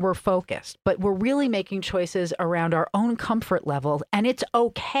that's where we're focused, but we're really making choices around our own comfort level, and it's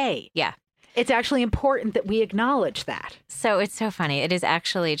okay. Yeah. It's actually important that we acknowledge that. So it's so funny. It is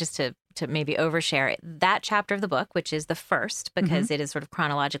actually, just to maybe overshare, that chapter of the book, which is the first, because it is sort of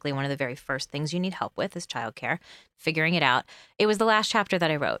chronologically one of the very first things you need help with is childcare, figuring it out. It was the last chapter that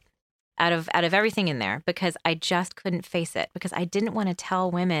I wrote out of everything in there, because I just couldn't face it, because I didn't want to tell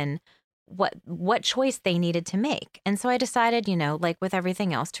women what choice they needed to make. And so I decided, you know, like with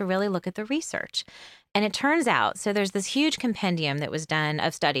everything else, to really look at the research. And it turns out, so there's this huge compendium that was done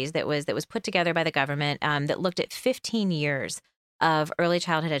of studies that was put together by the government that looked at 15 years of early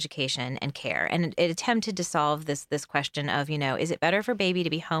childhood education and care. And it attempted to solve this question of, you know, is it better for baby to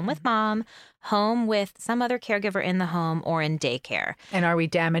be home with mom, home with some other caregiver in the home, or in daycare? And are we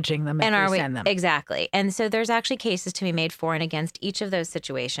damaging them if we send them? Exactly. And so there's actually cases to be made for and against each of those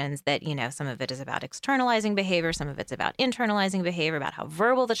situations that, you know, some of it is about externalizing behavior, some of it's about internalizing behavior, about how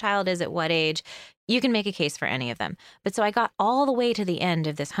verbal the child is at what age. You can make a case for any of them. But so I got all the way to the end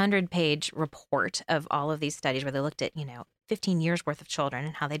of this 100-page report of all of these studies where they looked at, you know, 15 years worth of children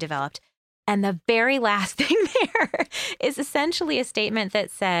and how they developed. And the very last thing there is essentially a statement that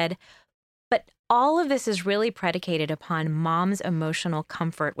said, but all of this is really predicated upon mom's emotional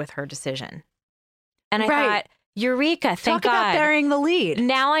comfort with her decision. And I thought, Eureka, thank God. Talk about burying the lead.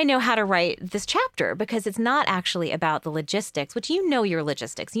 Now I know how to write this chapter, because it's not actually about the logistics, which you know your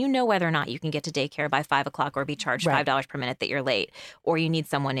logistics. You know whether or not you can get to daycare by 5 o'clock or be charged $5 per minute that you're late, or you need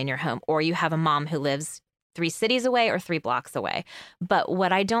someone in your home, or you have a mom who lives 3 cities away or 3 blocks away. But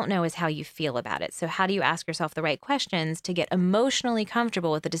what I don't know is how you feel about it. So how do you ask yourself the right questions to get emotionally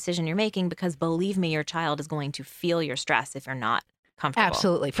comfortable with the decision you're making? Because believe me, your child is going to feel your stress if you're not comfortable.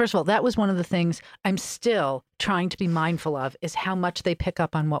 Absolutely. First of all, that was one of the things I'm still trying to be mindful of is how much they pick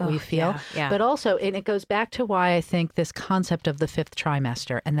up on what we feel. Yeah. But also, and it goes back to why I think this concept of the 5th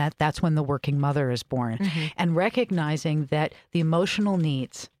trimester, and that's when the working mother is born, and recognizing that the emotional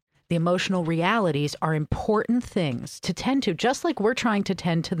needs, the emotional realities are important things to tend to, just like we're trying to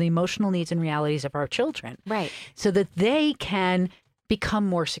tend to the emotional needs and realities of our children. Right. So that they can become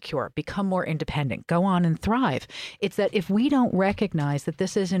more secure, become more independent, go on and thrive. It's that if we don't recognize that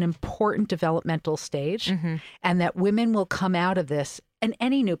this is an important developmental stage and that women will come out of this, and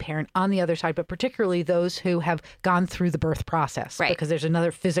any new parent on the other side, but particularly those who have gone through the birth process, because there's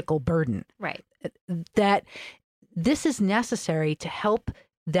another physical burden, that this is necessary to help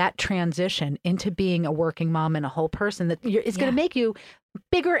that transition into being a working mom and a whole person that is going to make you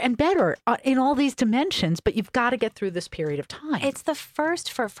bigger and better in all these dimensions, but you've got to get through this period of time. It's the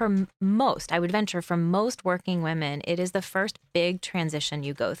first for most, I would venture, for most working women, it is the first big transition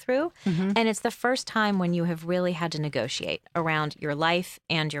you go through. And it's the first time when you have really had to negotiate around your life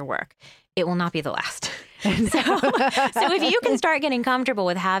and your work. It will not be the last. So if you can start getting comfortable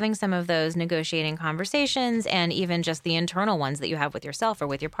with having some of those negotiating conversations and even just the internal ones that you have with yourself or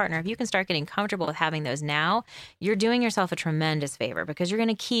with your partner, if you can start getting comfortable with having those now, you're doing yourself a tremendous favor because you're going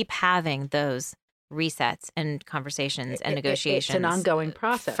to keep having those resets and conversations and negotiations. It's an ongoing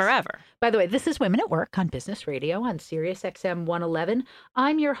process. Forever. By the way, this is Women at Work on Business Radio on Sirius XM 111.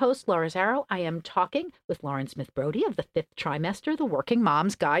 I'm your host, Laura Zarrow. I am talking with Lauren Smith Brody of the 5th Trimester, the Working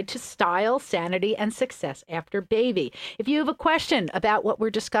Mom's Guide to Style, Sanity, and Success After Baby. If you have a question about what we're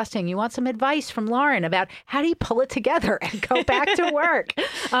discussing, you want some advice from Lauren about how do you pull it together and go back to work,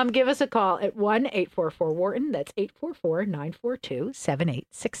 give us a call at 1-844-WHARTON. That's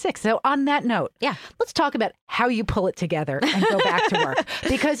 844-942-7866. So on that note, let's talk about how you pull it together and go back to work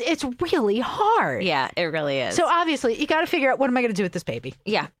because it's really hard. Yeah, it really is. So obviously, you got to figure out what am I going to do with this baby?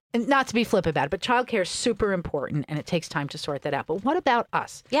 Yeah. And not to be flip about it, but childcare is super important and it takes time to sort that out. But what about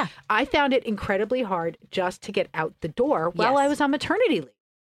us? Yeah. I found it incredibly hard just to get out the door while I was on maternity leave.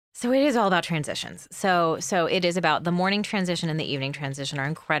 So it is all about transitions. So it is about the morning transition and the evening transition are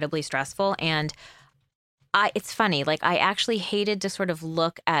incredibly stressful. And it's funny, like I actually hated to sort of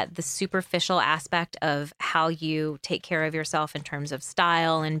look at the superficial aspect of how you take care of yourself in terms of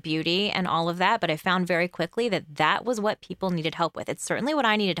style and beauty and all of that. But I found very quickly that that was what people needed help with. It's certainly what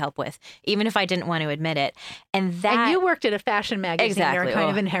I needed help with, even if I didn't want to admit it. And you worked at a fashion magazine. Exactly. You're kind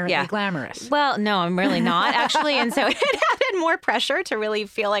of inherently glamorous. Well, no, I'm really not actually. And so it added more pressure to really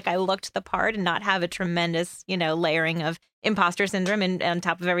feel like I looked the part and not have a tremendous, layering of imposter syndrome and on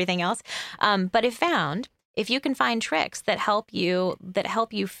top of everything else. But I found if you can find tricks that help you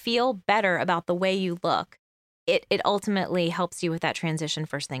feel better about the way you look, it ultimately helps you with that transition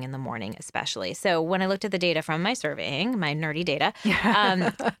first thing in the morning, especially. So when I looked at the data from my surveying, my nerdy data,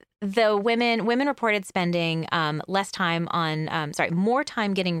 the women reported spending more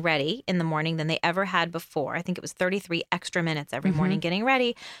time getting ready in the morning than they ever had before. I think it was 33 extra minutes every morning getting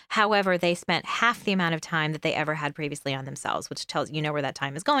ready. However, they spent half the amount of time that they ever had previously on themselves, which tells where that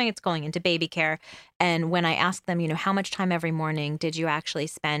time is going. It's going into baby care. And when I asked them, how much time every morning did you actually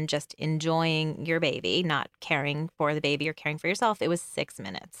spend just enjoying your baby, not caring for the baby or caring for yourself, it was 6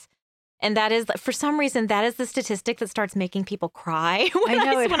 minutes. And that is, for some reason, that is the statistic that starts making people cry when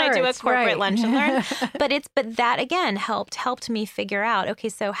I do a corporate lunch and learn. But that again helped me figure out, okay,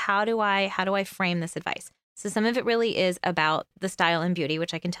 so how do I frame this advice? So some of it really is about the style and beauty,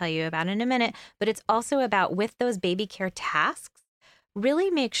 which I can tell you about in a minute, but it's also about with those baby care tasks,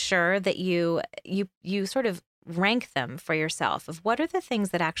 really make sure that you sort of rank them for yourself of what are the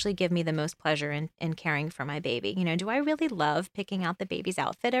things that actually give me the most pleasure in caring for my baby. Do I really love picking out the baby's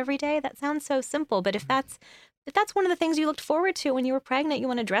outfit every day? That sounds so simple, but if that's one of the things you looked forward to when you were pregnant, you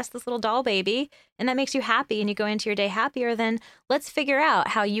want to dress this little doll baby and that makes you happy and you go into your day happier, then let's figure out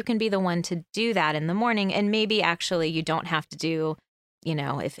how you can be the one to do that in the morning. And maybe actually you don't have to do,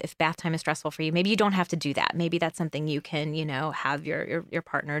 if bath time is stressful for you, maybe you don't have to do that. Maybe that's something you can, have your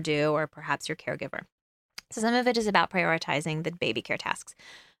partner do or perhaps your caregiver. So some of it is about prioritizing the baby care tasks.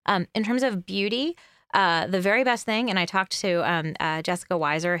 In terms of beauty, the very best thing, and I talked to Jessica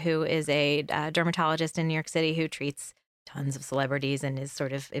Weiser, who is a dermatologist in New York City who treats tons of celebrities and is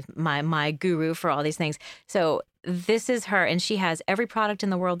sort of my guru for all these things. So this is her, and she has every product in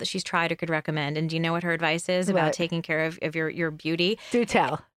the world that she's tried or could recommend. And do you know what her advice is about taking care of your beauty? Do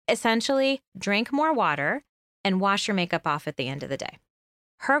tell. Essentially, drink more water and wash your makeup off at the end of the day.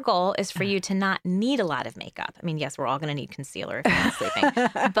 Her goal is for you to not need a lot of makeup. I mean, yes, we're all going to need concealer if you're not sleeping.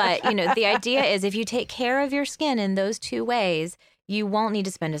 But, the idea is if you take care of your skin in those two ways, you won't need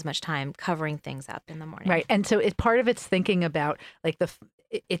to spend as much time covering things up in the morning. Right. And so part of it's thinking about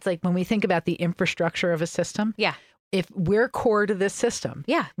it's like when we think about the infrastructure of a system. Yeah. If we're core to this system,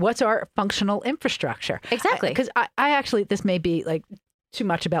 what's our functional infrastructure? Exactly. Because I actually, this may be like too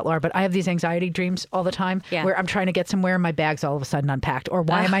much about Laura, but I have these anxiety dreams all the time where I'm trying to get somewhere and my bag's all of a sudden unpacked, or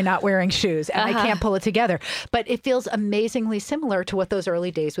why am I not wearing shoes and I can't pull it together. But it feels amazingly similar to what those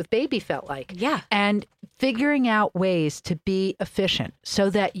early days with baby felt like. Yeah. And figuring out ways to be efficient so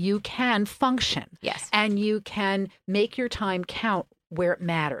that you can function. Yes. And you can make your time count where it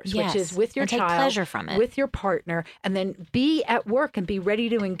matters, yes. which is with your and child, take pleasure from it. with your partner, and then be at work and be ready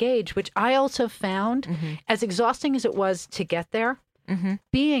to engage, which I also found, as exhausting as it was to get there,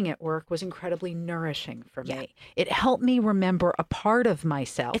 being at work was incredibly nourishing for me. It helped me remember a part of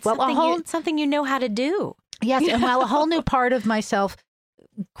myself. It's something you know how to do. Yes, and while a whole new part of myself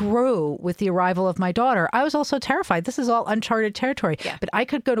grew with the arrival of my daughter, I was also terrified. This is all uncharted territory. Yeah. But I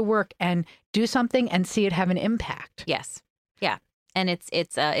could go to work and do something and see it have an impact. Yes. Yeah. And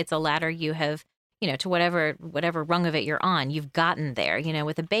it's a ladder you have, to whatever rung of it you're on, you've gotten there.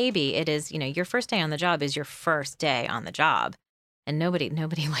 With a baby, it is, your first day on the job is your first day on the job. And nobody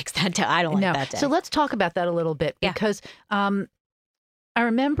likes that day. I don't like that day. So let's talk about that a little bit because I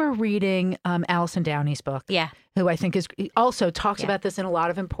remember reading Alison Downey's book, who I think also talks about this in a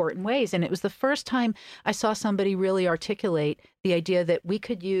lot of important ways. And it was the first time I saw somebody really articulate the idea that we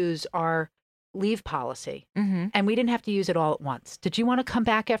could use our leave policy and we didn't have to use it all at once. Did you want to come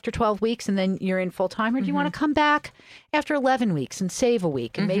back after 12 weeks and then you're in full time, or do you want to come back after 11 weeks and save a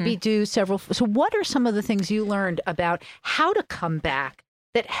week and maybe do several? So what are some of the things you learned about how to come back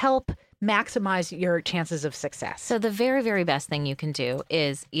that help maximize your chances of success? So the very, very best thing you can do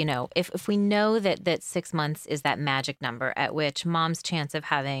is, if we know that 6 months is that magic number at which mom's chance of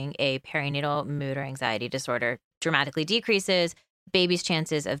having a perinatal mood or anxiety disorder dramatically decreases, baby's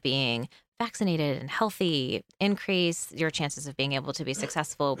chances of being vaccinated and healthy increase, your chances of being able to be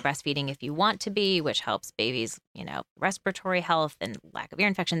successful breastfeeding if you want to be, which helps babies, respiratory health and lack of ear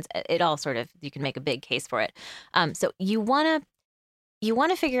infections. It all sort of, you can make a big case for it. So you want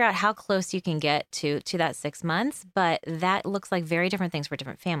to figure out how close you can get to that 6 months, but that looks like very different things for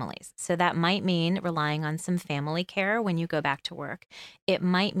different families. So that might mean relying on some family care when you go back to work. It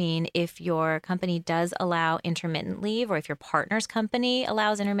might mean if your company does allow intermittent leave, or if your partner's company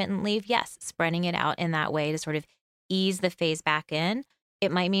allows intermittent leave, yes, spreading it out in that way to sort of ease the phase back in.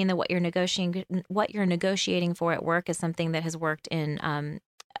 It might mean that what you're negotiating for at work is something that has worked in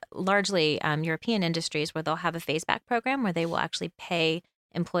largely European industries, where they'll have a phase back program where they will actually pay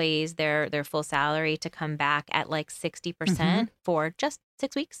employees their full salary to come back at like 60% for just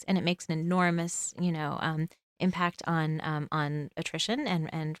 6 weeks, and it makes an enormous impact on attrition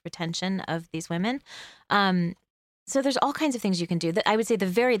and retention of these women. So there's all kinds of things you can do. I would say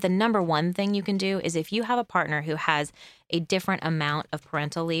the number one thing you can do is if you have a partner who has a different amount of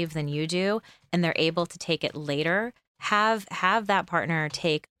parental leave than you do, and they're able to take it later, have that partner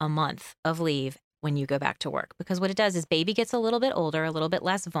take a month of leave when you go back to work. Because what it does is baby gets a little bit older, a little bit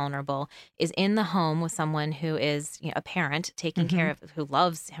less vulnerable, is in the home with someone who is a parent taking care of, who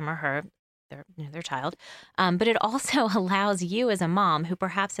loves him or her, their child. But it also allows you as a mom who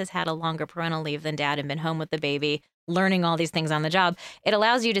perhaps has had a longer parental leave than dad and been home with the baby, learning all these things on the job. It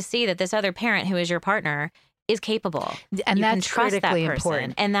allows you to see that this other parent who is your partner is capable. And you that's can trust critically that person,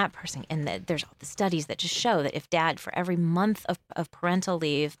 important. and that person. And there's all the studies that just show that if dad, for every month of parental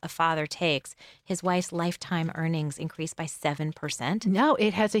leave a father takes, his wife's lifetime earnings increase by 7%. No,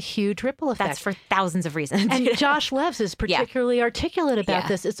 it has a huge ripple effect. That's for thousands of reasons. And Josh Leves is particularly articulate about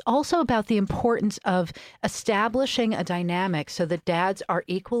this. It's also about the importance of establishing a dynamic so that dads are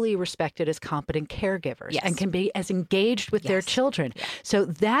equally respected as competent caregivers and can be as engaged with their children. So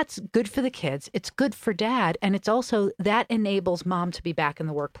that's good for the kids. It's good for dad. And it's also, that enables mom to be back in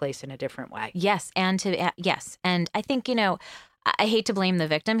the workplace in a different way. Yes. And I think, I hate to blame the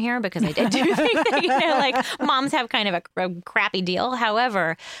victim here, because I do think that, like, moms have kind of a crappy deal.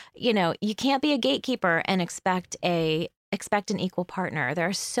 However, you can't be a gatekeeper and expect an equal partner. There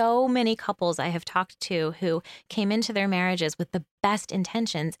are so many couples I have talked to who came into their marriages with the best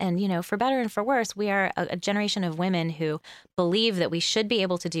intentions. And, for better and for worse, we are a generation of women who believe that we should be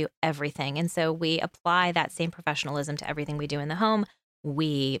able to do everything. And so we apply that same professionalism to everything we do in the home.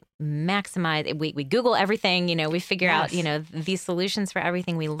 We maximize, we Google everything, we figure out, these solutions for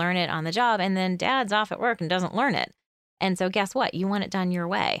everything. We learn it on the job, and then dad's off at work and doesn't learn it. And so guess what? You want it done your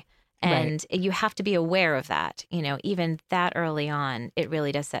way. And you have to be aware of that, even that early on, it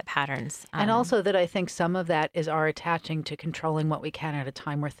really does set patterns. And also that I think some of that is our attaching to controlling what we can at a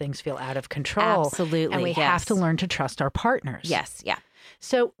time where things feel out of control. Absolutely. And we have to learn to trust our partners. Yes. Yeah.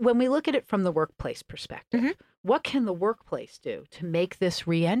 So when we look at it from the workplace perspective, what can the workplace do to make this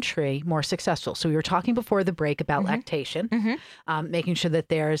reentry more successful? So we were talking before the break about lactation, making sure that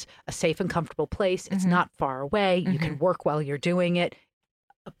there's a safe and comfortable place. It's not far away. You can work while you're doing it.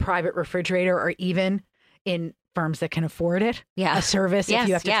 A private refrigerator, or even in firms that can afford it, a service if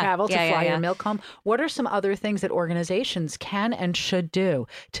you have to travel to fly your milk home. What are some other things that organizations can and should do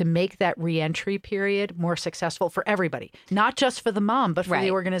to make that reentry period more successful for everybody, not just for the mom, but for the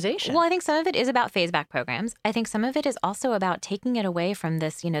organization? Well, I think some of it is about phase back programs. I think some of it is also about taking it away from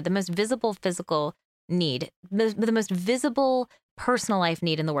this, the most visible physical need, the most visible personal life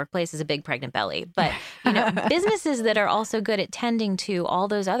need in the workplace is a big pregnant belly. But, businesses that are also good at tending to all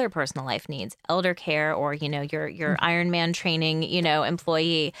those other personal life needs, elder care, or, your Ironman training,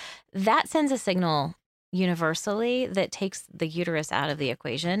 employee, that sends a signal universally that takes the uterus out of the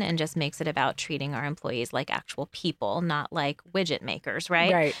equation and just makes it about treating our employees like actual people, not like widget makers,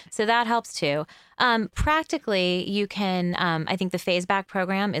 right? So that helps too. Practically, you can, I think the phase back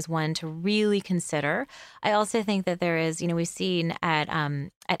program is one to really consider. I also think that there is, we've seen at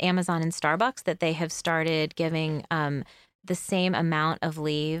Amazon and Starbucks that they have started giving the same amount of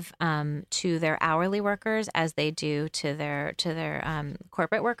leave to their hourly workers as they do to their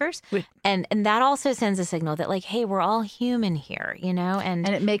corporate workers. And that also sends a signal that like, hey, we're all human here, and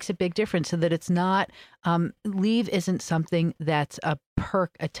it makes a big difference so that it's not leave isn't something that's a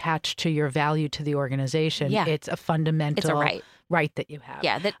perk attached to your value to the organization. It's a fundamental it's a right that you have.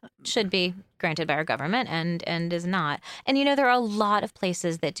 Yeah, that should be granted by our government and is not. And, there are a lot of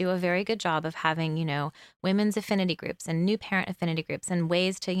places that do a very good job of having, women's affinity groups and new parent affinity groups and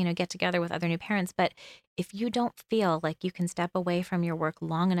ways to, get together with other new parents. But if you don't feel like you can step away from your work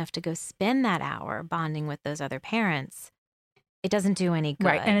long enough to go spend that hour bonding with those other parents, it doesn't do any good.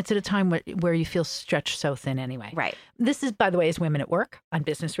 Right. And it's at a time where you feel stretched so thin anyway. Right. This is, by the way, is Women at Work on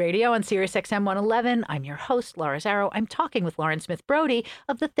Business Radio on Sirius XM 111. I'm your host, Laura Zarrow. I'm talking with Lauren Smith Brody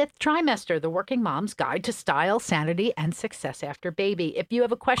of The Fifth Trimester, the Working Mom's Guide to Style, Sanity, and Success After Baby. If you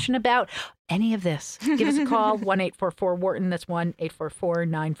have a question about any of this, give us a call, 1-844-WHARTON. That's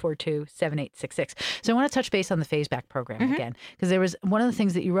 1-844-942-7866. So I want to touch base on the phase back program again, because there was one of the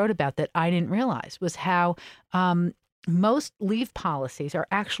things that you wrote about that I didn't realize was how most leave policies are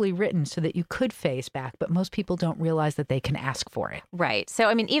actually written so that you could phase back, but most people don't realize that they can ask for it. Right.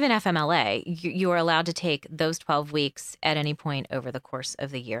 So, even FMLA, you are allowed to take those 12 weeks at any point over the course of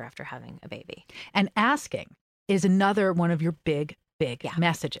the year after having a baby. And asking is another one of your big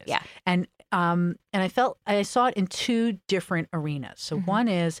messages. Yeah. And I saw it in two different arenas. So one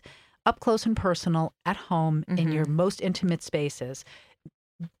is up close and personal at home in your most intimate spaces,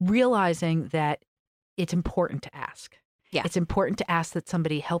 realizing that it's important to ask. Yeah. It's important to ask that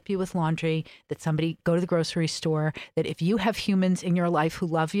somebody help you with laundry, that somebody go to the grocery store, that if you have humans in your life who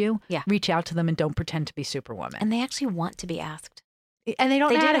love you, reach out to them and don't pretend to be Superwoman. And they actually want to be asked. And they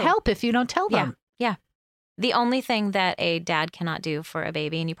don't know how to help if you don't tell them. Yeah. The only thing that a dad cannot do for a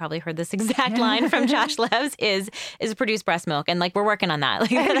baby, and you probably heard this exact line from Josh Levs, is produce breast milk. And we're working on that.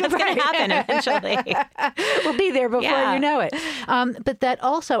 That's going to happen eventually. We'll be there before you know it. But that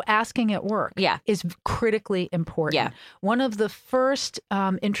also asking at work is critically important. Yeah. One of the first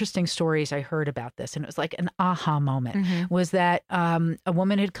interesting stories I heard about this, and it was like an aha moment, was that a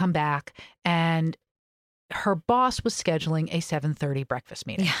woman had come back and her boss was scheduling a 7:30 breakfast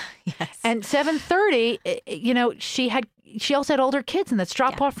meeting. Yes. And 7:30, she also had older kids and that's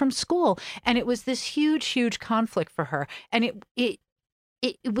drop off from school. And it was this huge conflict for her. And it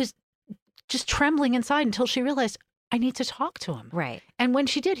was just trembling inside until she realized, I need to talk to him. Right. And when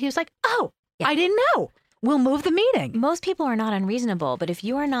she did, he was like, oh, I didn't know. We'll move the meeting. Most people are not unreasonable, but if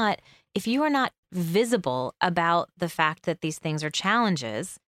you are not visible about the fact that these things are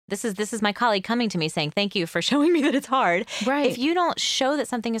challenges, This is my colleague coming to me saying, thank you for showing me that it's hard. Right. If you don't show that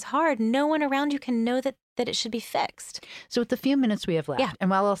something is hard, no one around you can know that it should be fixed. So with the few minutes we have left, and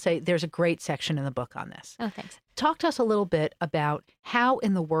while I'll say there's a great section in the book on this. Oh, thanks. Talk to us a little bit about how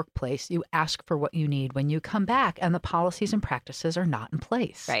in the workplace you ask for what you need when you come back and the policies and practices are not in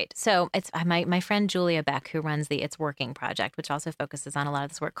place. Right. So it's my friend Julia Beck, who runs the It's Working Project, which also focuses on a lot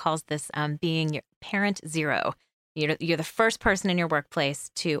of this work, calls this being your parent zero. You're the first person in your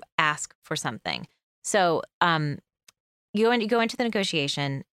workplace to ask for something. So you go into the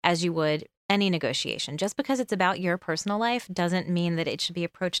negotiation as you would any negotiation. Just because it's about your personal life doesn't mean that it should be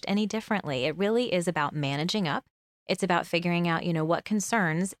approached any differently. It really is about managing up. It's about figuring out, what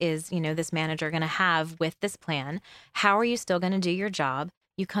concerns is, this manager going to have with this plan. How are you still going to do your job?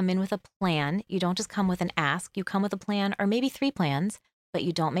 You come in with a plan. You don't just come with an ask. You come with a plan or maybe 3 plans, but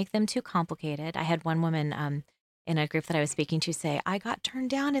you don't make them too complicated. I had one woman in a group that I was speaking to say, I got turned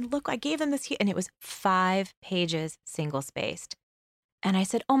down and look, I gave them this, and it was 5 pages, single spaced. And I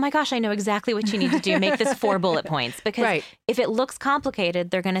said, oh my gosh, I know exactly what you need to do. Make this 4 bullet points, because if it looks complicated,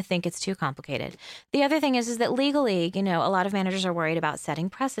 they're going to think it's too complicated. The other thing is that legally, a lot of managers are worried about setting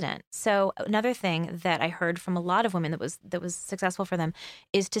precedent. So another thing that I heard from a lot of women that was successful for them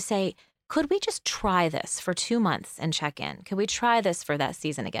is to say, could we just try this for 2 months and check in? Could we try this for that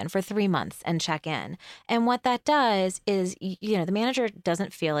season again for 3 months and check in? And what that does is, the manager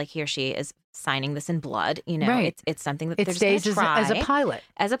doesn't feel like he or she is signing this in blood. It's something that they're just going to try. As a pilot.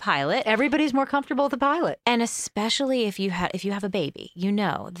 As a pilot. Everybody's more comfortable with a pilot. And especially if you have a baby,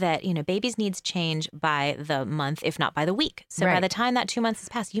 that, babies' needs change by the month, if not by the week. So by the time that 2 months has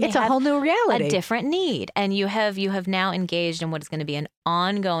passed, you may have a whole new reality. A different need. And you have now engaged in what is going to be an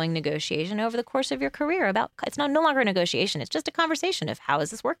ongoing negotiation over the course of your career about, it's no longer a negotiation. It's just a conversation of how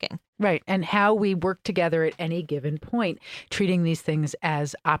is this working? Right. And how we work together at any given point, treating these things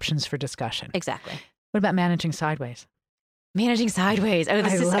as options for discussion. Exactly. What about managing sideways? Managing sideways. Oh,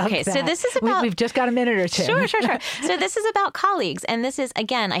 this is okay. That. So this is about. We've just got a minute or two. Sure. So this is about colleagues, and this is,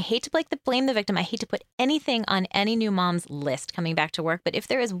 again, I hate to blame the victim. I hate to put anything on any new mom's list coming back to work. But if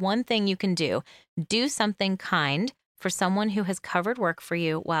there is one thing you can do something kind for someone who has covered work for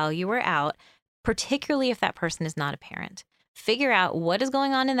you while you were out, particularly if that person is not a parent. Figure out what is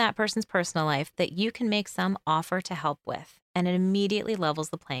going on in that person's personal life that you can make some offer to help with. And it immediately levels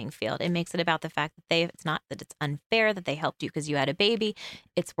the playing field. It makes it about the fact that it's not that it's unfair that they helped you because you had a baby.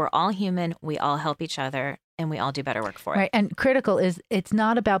 It's we're all human. We all help each other and we all do better work for it. Right. And critical is it's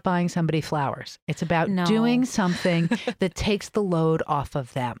not about buying somebody flowers. It's about doing something that takes the load off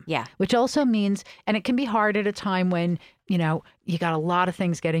of them. Yeah. Which also means, and it can be hard at a time when, you got a lot of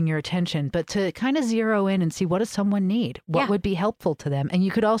things getting your attention, but to kind of zero in and see what does someone need? What would be helpful to them? And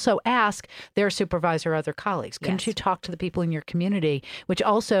you could also ask their supervisor or other colleagues. Couldn't you talk to the people in your community, which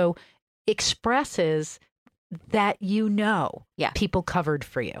also expresses that people covered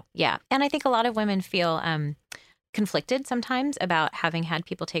for you. Yeah. And I think a lot of women feel conflicted sometimes about having had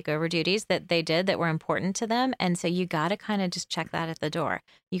people take over duties that they did that were important to them. And so you got to kind of just check that at the door.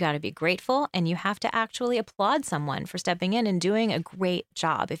 You got to be grateful, and you have to actually applaud someone for stepping in and doing a great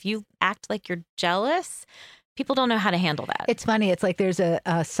job. If you act like you're jealous, people don't know how to handle that. It's funny. It's like there's a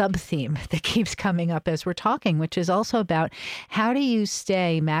sub-theme that keeps coming up as we're talking, which is also about how do you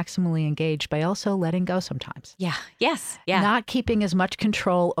stay maximally engaged by also letting go sometimes? Yeah. Yes. Yeah. Not keeping as much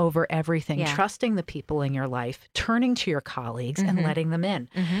control over everything, trusting the people in your life, turning to your colleagues and letting them in.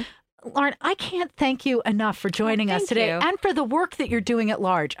 Mm-hmm. Lauren, I can't thank you enough for joining us today and for the work that you're doing at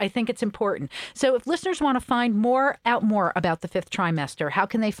large. I think it's important. So if listeners want to find out more about the 5th trimester, how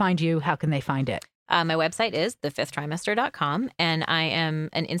can they find you? How can they find it? My website is thefifttrimester.com, and I am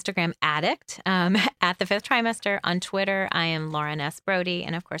an Instagram addict at the 5th trimester. On Twitter, I am Lauren S. Brody,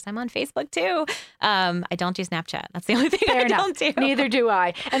 and of course, I'm on Facebook too. I don't do Snapchat. That's the only thing I don't do. Neither do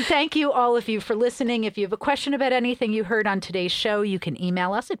I. And thank you, all of you, for listening. If you have a question about anything you heard on today's show, you can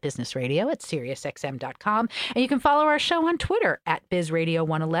email us at businessradio@SiriusXM.com, and you can follow our show on Twitter at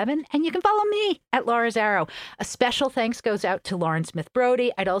BizRadio111, and you can follow me at Laura Zarrow. A special thanks goes out to Lauren Smith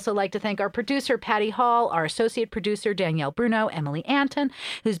Brody. I'd also like to thank our producer, Patty Hall, our associate producer, Danielle Bruno, Emily Anton,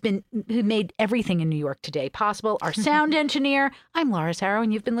 who made everything in New York Today possible, our sound engineer. I'm Laura Zarrow,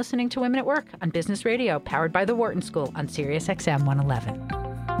 and you've been listening to Women at Work on Business Radio, powered by the Wharton School on Sirius XM 111.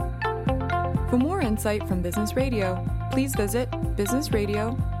 For more insight from Business Radio, please visit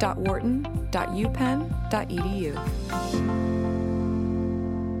businessradio.wharton.upenn.edu.